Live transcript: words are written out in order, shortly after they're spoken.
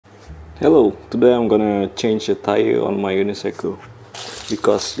Hello, today I'm gonna change the tire on my unicycle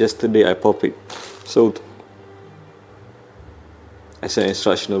because yesterday I popped it. So as an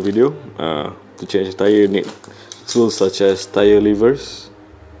instructional video, to change the tire you need tools such as tire levers,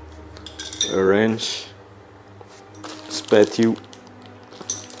 a wrench, spare tube,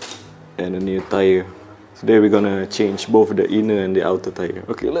 and a new tire. Today we're gonna change both the inner and the outer tire.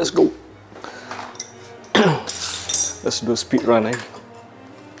 Okay, let's go. Let's do a speed run, eh?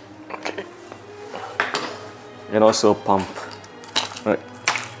 Okay. And also a pump. Right.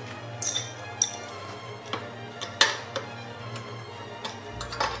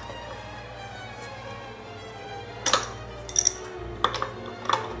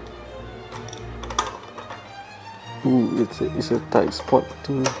 Ooh, it's a tight spot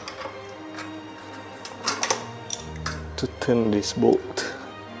to turn this bolt.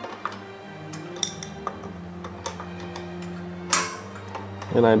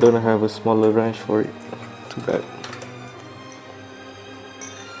 And I don't have a smaller wrench for it. Too bad.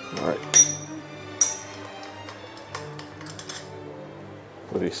 Alright.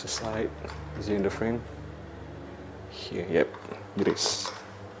 Put this aside. Is it in the frame? Here, yep, it is.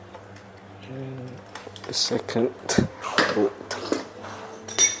 And the second bolt.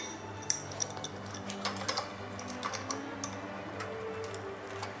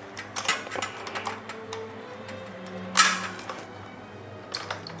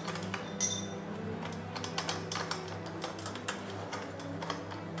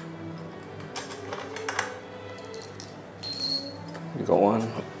 We got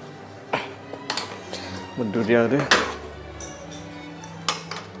one. We'll do the other.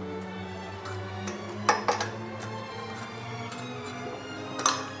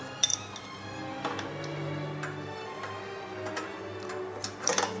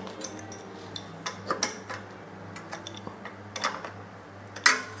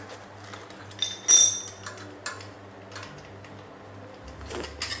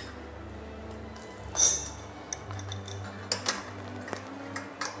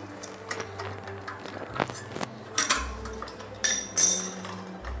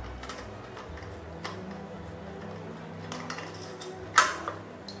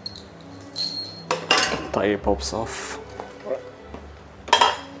 Tire pops off.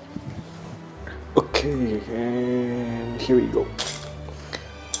 Okay, and here we go.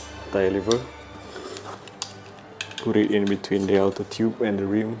 Tire lever. Put it in between the outer tube and the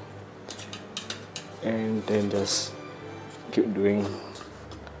rim, and then just keep doing,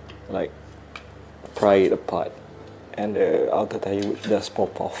 like, pry it apart, and the outer tire would just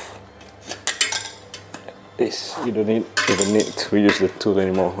pop off. This you don't need to use the tool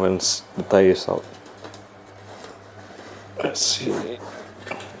anymore once the tire is out. Let's see.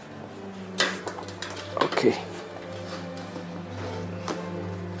 Okay.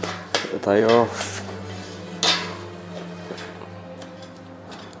 Get the tire off.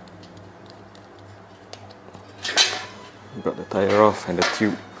 Got the tire off and the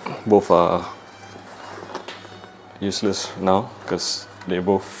tube. Both are useless now because they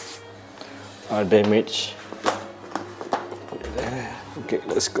both are damaged. Put it there. Okay,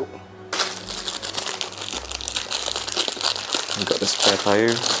 let's go. Got the spare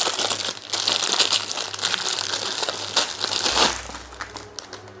tire.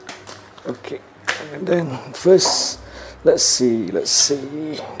 Okay, and then first, let's see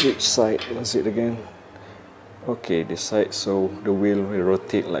which side was it again. Okay, this side. So the wheel will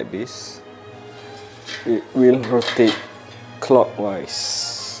rotate like this. It will rotate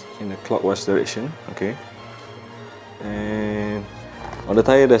clockwise, in a clockwise direction. Okay, and on the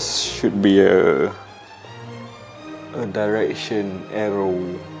tire there should be a direction arrow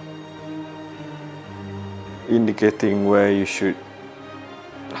indicating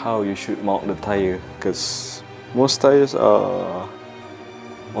how you should mount the tire, because most tires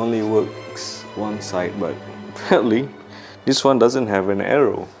only works one side, but apparently this one doesn't have an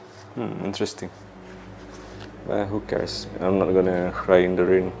arrow. Interesting. But who cares? I'm not gonna ride in the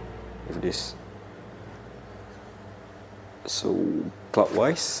rain with this. So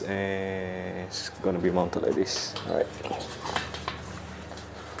clockwise, and it's gonna be mounted like this. Alright.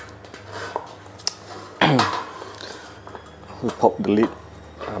 We pop the lid,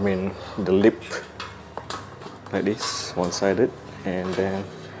 the lip like this, one-sided, and then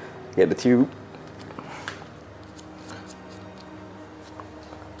get the tube,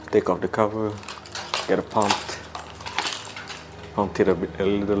 take off the cover, get it pumped, pump it a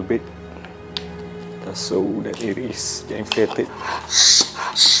little bit, just so that it is inflated.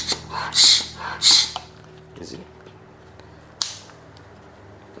 Easy.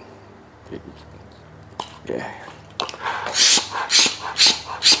 Yeah.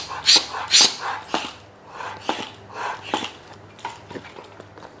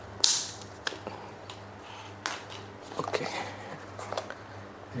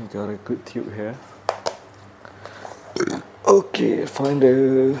 good tube here. Okay, find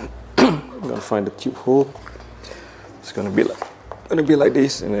the I'm gonna find the tube hole. It's gonna be like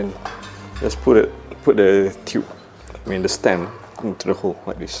this, and then just put the tube, I mean the stem, into the hole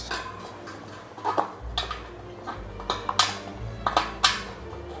like this.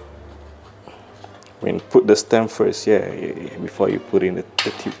 I mean, put the stem first, yeah, before you put in the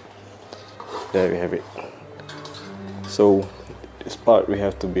tube. There we have it. So this part we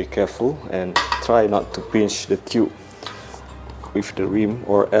have to be careful and try not to pinch the tube with the rim,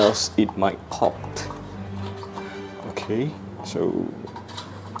 or else it might pop. Okay, so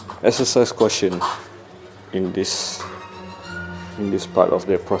exercise caution in this part of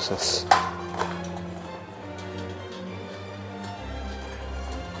the process.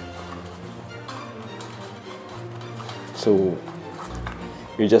 So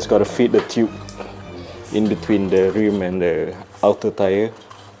you just gotta feed the tube in between the rim and the outer tire.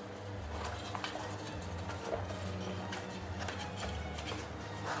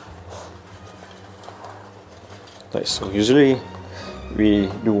 Like so. Usually we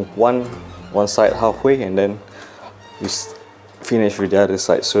do one side halfway, and then we finish with the other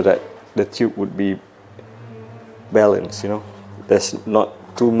side, so that the tube would be balanced, you know. There's not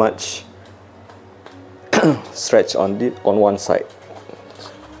too much stretch on one side.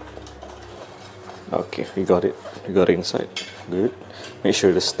 Okay, we got it inside. Good. Make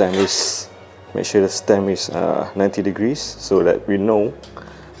sure the stem is 90 degrees, so that we know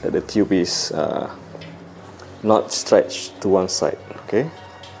that the tube is not stretched to one side. Okay,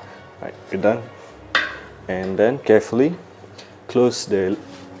 right, we're done. And then carefully close the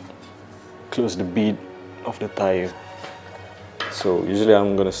bead of the tire. So usually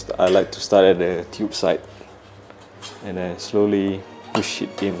I like to start at the tube side and then slowly push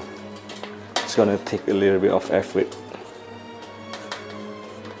it in. It's gonna take a little bit of effort,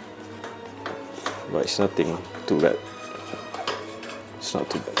 but it's nothing too bad. It's not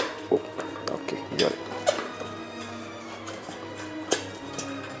too bad. Oh, okay, you got it.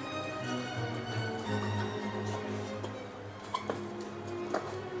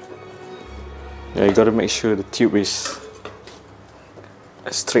 Yeah, you gotta make sure the tube is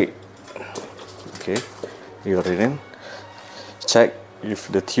straight. Okay, you got it in. Check if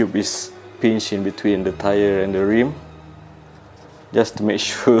the tube is pinched in between the tire and the rim, just to make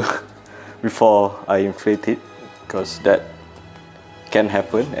sure before I inflate it, because that can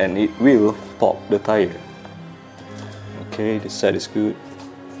happen and it will pop the tire. Okay, this side is good.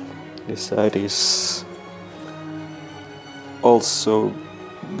 This side is also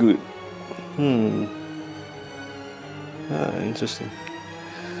good. Interesting.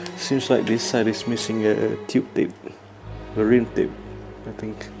 Seems like this side is missing a tube tip, the rim tip, I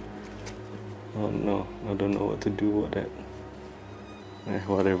think. Oh no, I don't know what to do with that.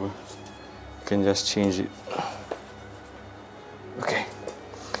 Whatever. You can just change it. Okay.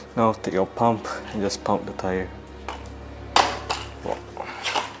 Now take your pump and just pump the tire. Wow.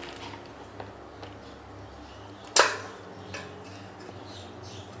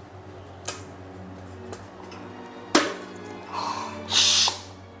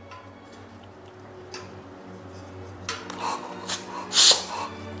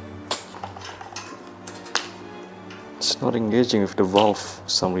 It's not engaging with the valve for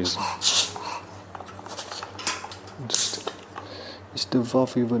some reason. Is the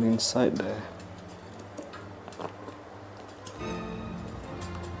valve even inside there?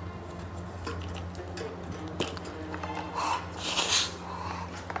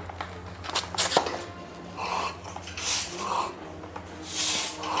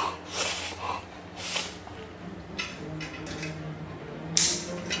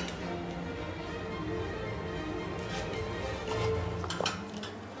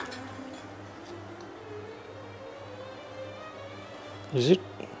 Is it?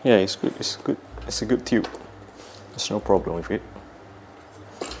 Yeah, it's good. It's good. It's a good tube. There's no problem with it.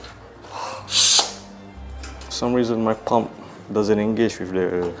 For some reason, my pump doesn't engage with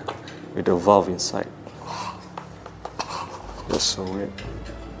the valve inside. That's so weird.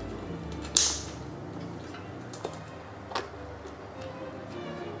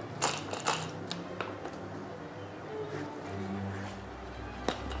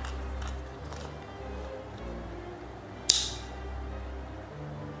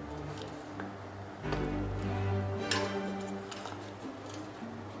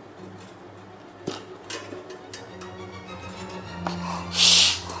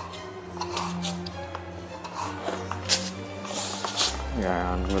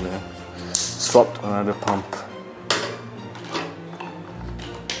 Yeah, I'm gonna swap to another pump.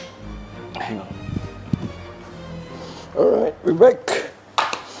 Hang on. Alright, we're back.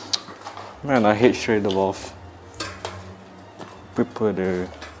 Man, I hate shredder valve. Prefer the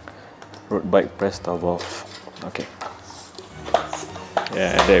road bike press style valve. Okay.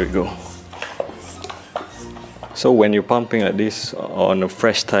 Yeah, there we go. So when you're pumping like this on a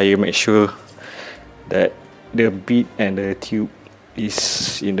fresh tire, make sure that the bead and the tube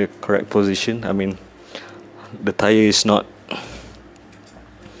is in the correct position. I mean, the tire is not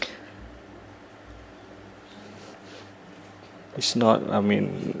it's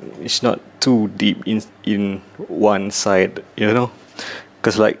not too deep in one side, you know,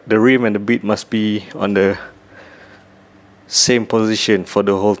 because like the rim and the bead must be on the same position for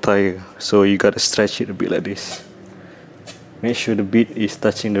the whole tire, so you gotta stretch it a bit like this. Make sure the bead is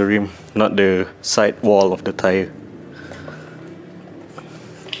touching the rim, not the side wall of the tire.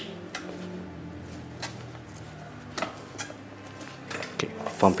 Okay,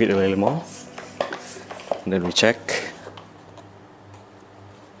 pump it a little more, and then we check.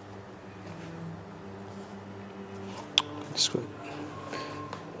 It's good.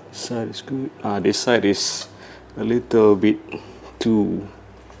 This side is good. This side is a little bit too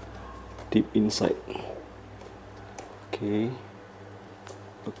deep inside. Okay,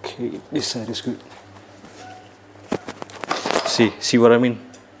 this side is good. See what I mean?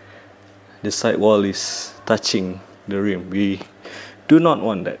 The side wall is touching the rim. We do not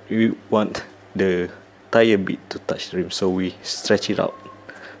want that. We want the tire bead to touch the rim, so we stretch it out,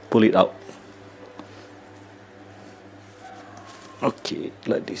 pull it out. Okay,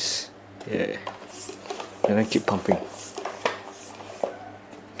 like this. Yeah, and then keep pumping.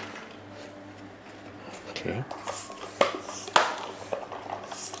 Okay.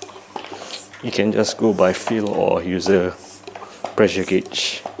 You can just go by feel or use a pressure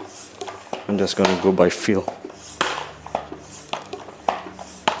gauge. I'm just gonna go by feel.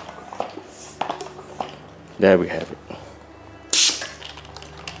 There we have it.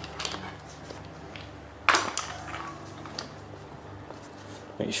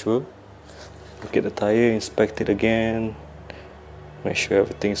 Make sure, look at the tire, inspect it again, make sure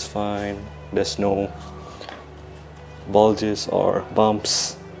everything's fine, there's no bulges or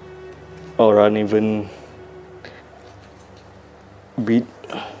bumps or uneven bead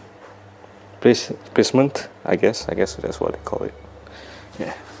placement. I guess that's what they call it.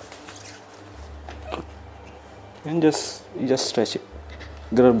 Yeah, and just stretch it.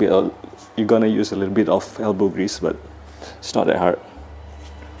 You're gonna use a little bit of elbow grease, but it's not that hard.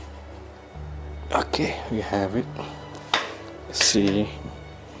 Okay, we have it. Let's see.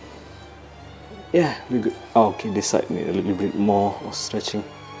 Yeah, we're good. Oh, okay, this side need a little bit more of stretching.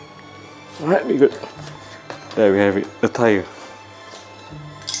 Alright, we're good. There we have it, the tire.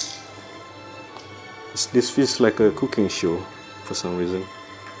 This feels like a cooking show for some reason.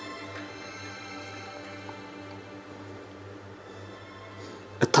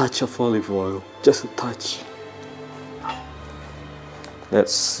 A touch of olive oil, just a touch.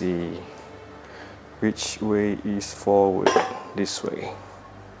 Let's see. Which way is forward? This way.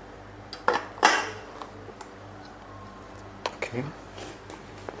 Okay.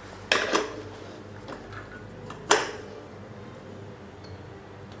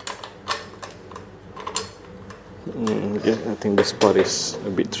 Yeah, I think this part is a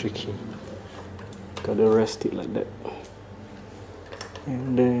bit tricky. Gotta rest it like that.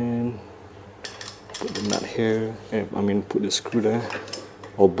 And then put the nut here. Put the screw there,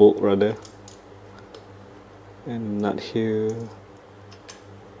 or bolt rather. And nut here.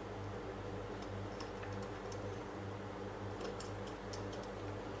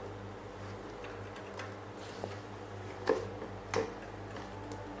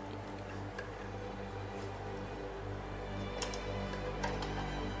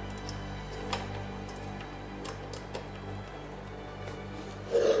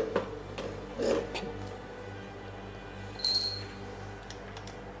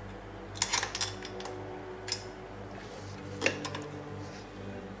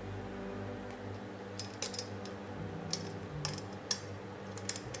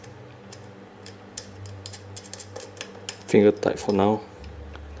 Finger tight for now.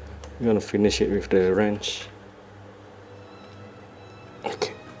 We're gonna finish it with the wrench.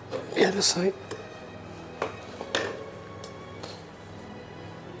 Okay, the other side.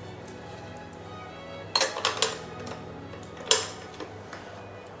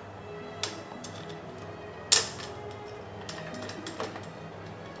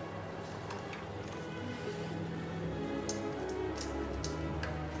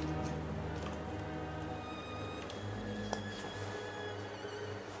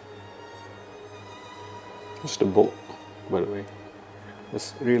 It's the bolt, by the way.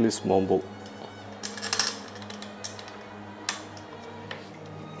 It's really small bolt.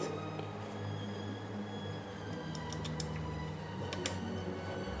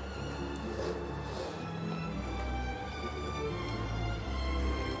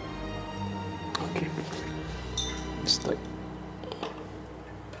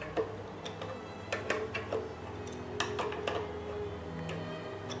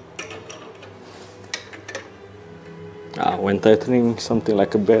 When tightening something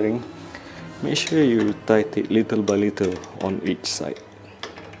like a bearing, make sure you tighten it little by little on each side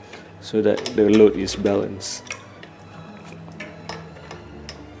so that the load is balanced.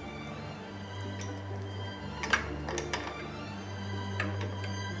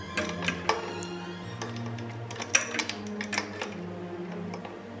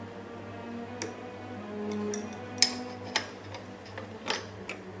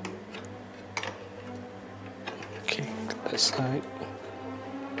 Okay, got that side,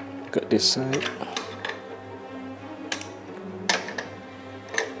 got this side.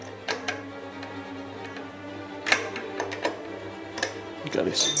 Got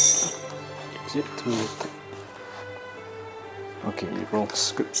this. Is it too tight? Okay, wrong.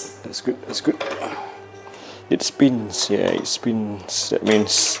 That's good. That's good. That's good. It spins. Yeah, it spins. That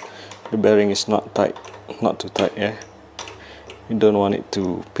means the bearing is not tight, not too tight. Yeah, you don't want it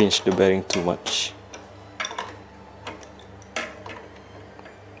to pinch the bearing too much.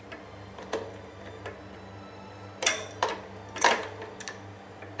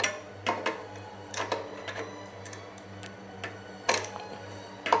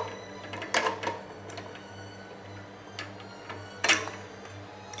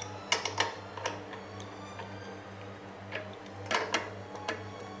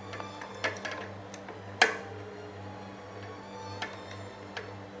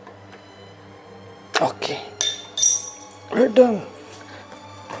 Okay, we're done.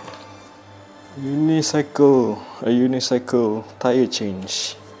 A unicycle tire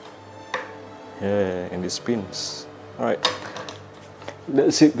change. Yeah, and it spins. Alright,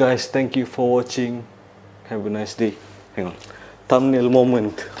 that's it guys. Thank you for watching. Have a nice day. Hang on, thumbnail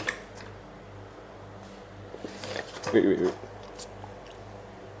moment. Wait.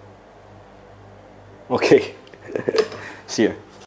 Okay. See ya.